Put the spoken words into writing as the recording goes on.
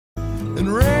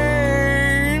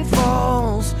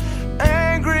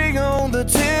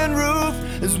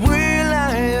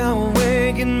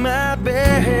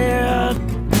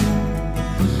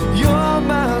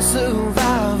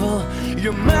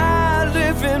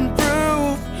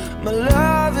My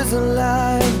love is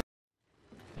alive.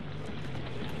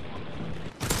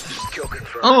 Kill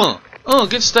confirmed.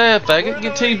 Get stabbed, faggot.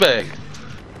 Get teabagged.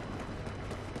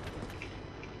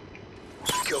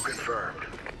 Kill confirmed.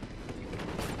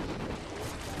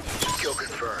 Kill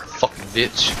confirmed. Fucking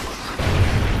bitch.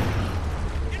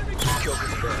 Kill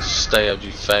confirmed. Stabbed,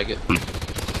 you faggot.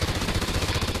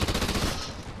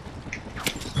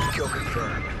 Kill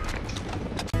confirmed.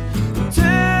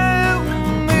 Tell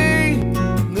me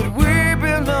that we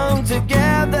belong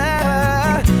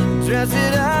together. Dress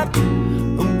it up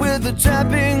with the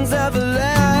trappings of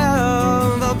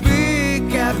love. I'll be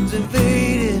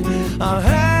captivated. I'll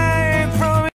hang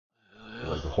from you.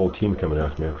 Like the whole team coming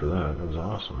after me after that. That was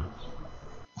awesome.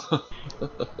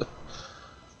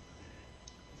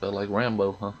 Felt like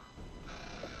Rambo, huh?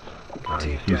 God,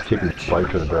 he's taking his bike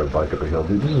trying to drive a bike up a hill.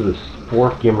 Dude, this is the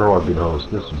 4th game in a row I've been host.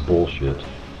 This is bullshit.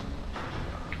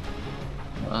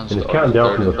 And it's counting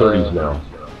down from the 30s now.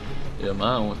 Yeah,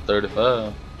 mine was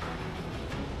 35.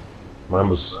 Mine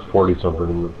was 40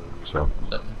 something, so.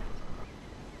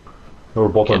 We're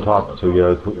both on top, so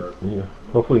yeah,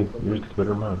 hopefully yours gets better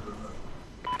than mine.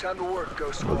 Time to work,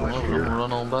 Ghost I'm Squad. gonna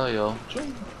run on by y'all.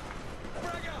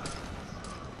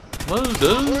 Move,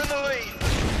 dude. We're in the lead.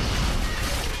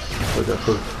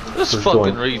 This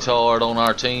fucking retard on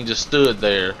our team just stood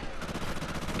there.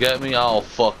 Got me all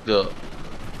fucked up.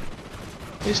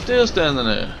 He's still standing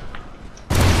there.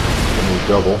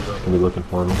 Double. Can be looking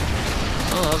for me.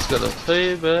 Oh, that's got a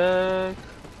payback.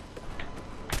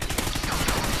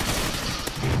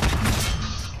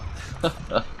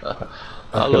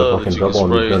 I love that you can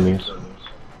spray.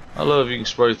 I love you can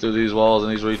spray through these walls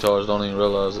and these retards don't even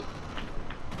realize it.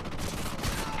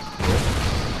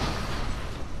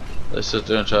 They sit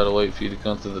there and try to wait for you to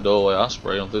come through the doorway. I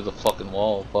spray them through the fucking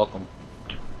wall. Fuck them.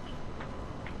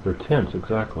 They're tense,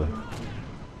 exactly.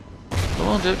 Come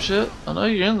on, dipshit. I know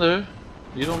you're in there.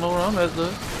 You don't know where I'm at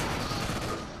though.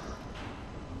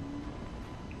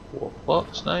 Well,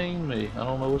 fuck's name me. I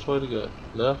don't know which way to go.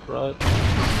 Left, right.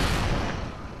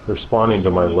 They're spawning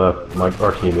to my left.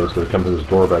 Our team is. They're coming to this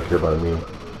door back here by me.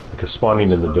 Like a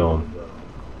spawning in the dome.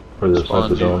 Or the side of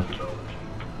the dome.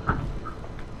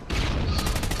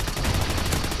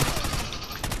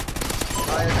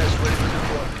 IMS ready for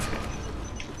deployment.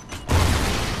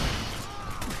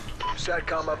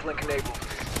 SATCOM uplink enabled.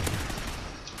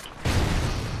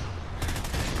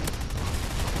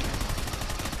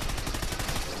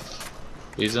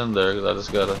 He's in there because I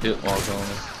just got a hit mark on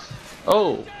him.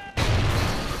 Oh!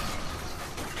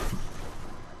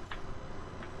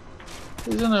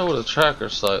 He's in there with a tracker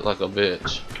sight like a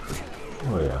bitch.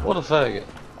 Oh yeah. What a faggot.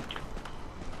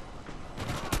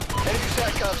 Enemy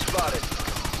SATCOM spotted.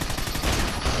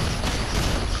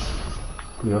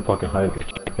 You know, fucking hide.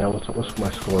 Yeah, what's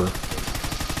my score?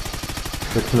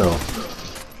 6-0.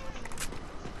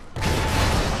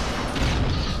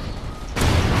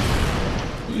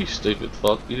 You stupid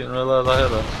fuck, you didn't realize I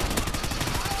had a...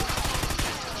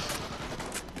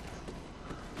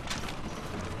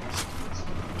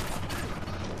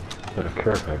 Got a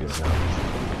care package now.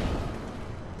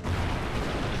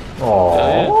 Aww.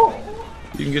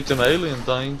 Yeah. You can get them alien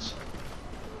things.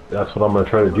 That's what I'm gonna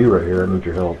try to do right here. I need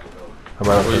your help. How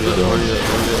about Where you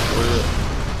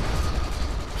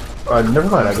at? never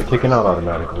mind. I get taken out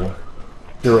automatically.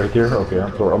 You're right there. Okay,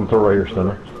 I'm gonna throw right here,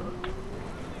 Stunner.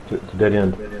 It's a dead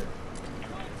end.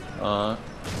 Alright.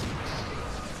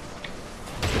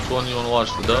 Which one you want to watch,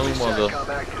 the dome or the...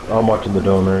 I'm watching the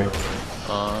dome area.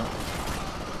 Alright.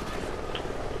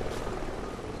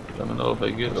 Let me know if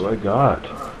they get it. What do I got?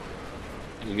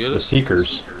 You get The it?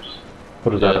 Seekers.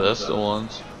 What is that? Yeah, that's the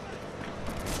ones.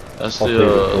 That's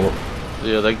the,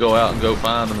 yeah, they go out and go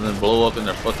find them and then blow up in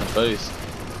their fucking face.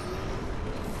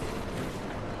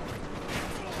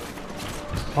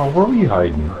 Oh, where were you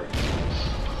hiding?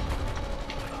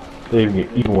 They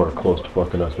even were close to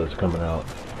fucking us that's coming out.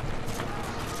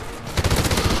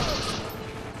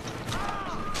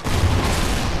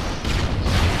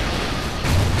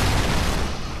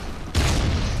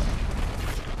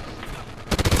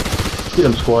 Get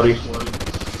him, squatty.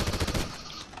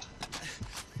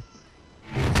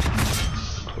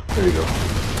 There you go.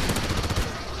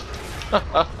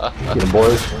 Get him,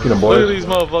 boys. Get him, boys. Look at these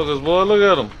motherfuckers, boy. Look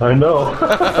at them. I know. Look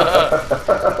at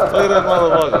that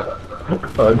motherfucker.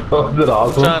 I know. Is it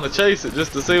awesome? I'm trying to chase it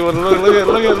just to see what it looks. Look at it.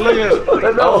 Look at it. Look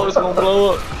at it. Oh, it's gonna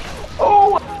blow up.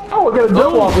 Oh, I got a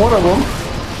double off one of them.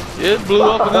 Yeah, it blew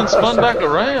up and then spun back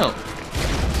around.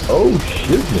 Oh,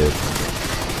 shitness.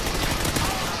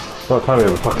 It's about time we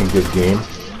have a fucking good game.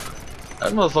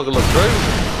 That motherfucker looked crazy.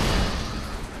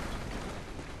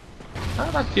 How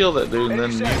did I kill that dude and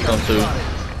then you come to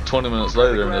 20 minutes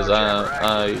later and his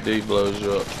IED blows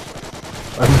you up.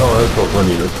 I know, that's so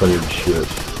funny. That's funny as shit.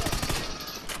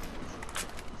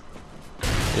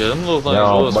 Yeah, them little things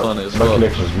Now, was funny as my fuck.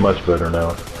 connection is much better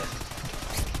now.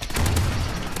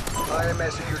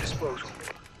 IMS at your disposal.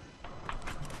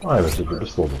 I have a secret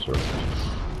disposal service.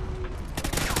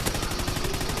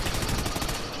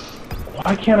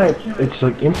 Why can't I? It's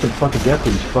like instant fucking death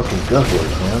with these fucking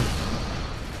guzzlers, man.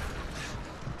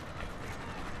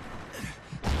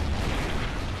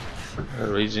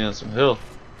 Gotta regen some health.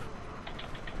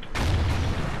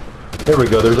 There we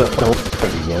go. There's that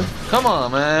fucking again. Come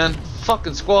on, man.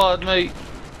 Fucking squad mate.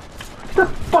 Get the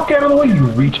fuck out of the way, you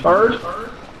retard!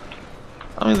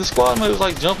 I mean, the squad mate was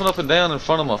like jumping up and down in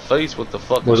front of my face with the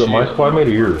fucking Was it my shield. squad mate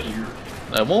or yours?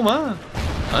 That won't mine.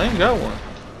 I ain't got one.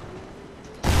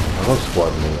 I love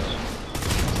squad mates.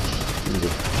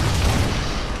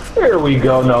 There we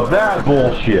go. Now that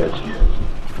bullshit.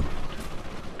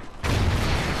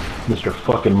 Mr.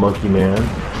 fucking monkey man.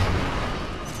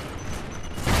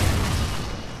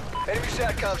 Enemy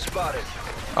SATCOM spotted.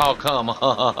 Oh, come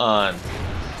on.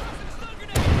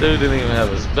 Dude didn't even have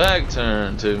his back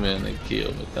turned to me and he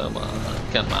killed me. Come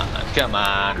on. Come on. Come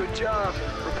on. Good job.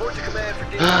 Report to command for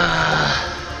DEF.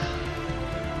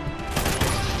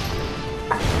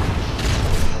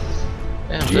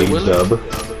 Damn, they will. G-dub.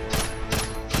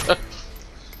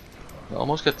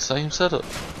 Almost got the same setup.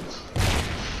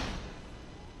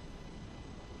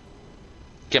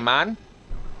 Come on.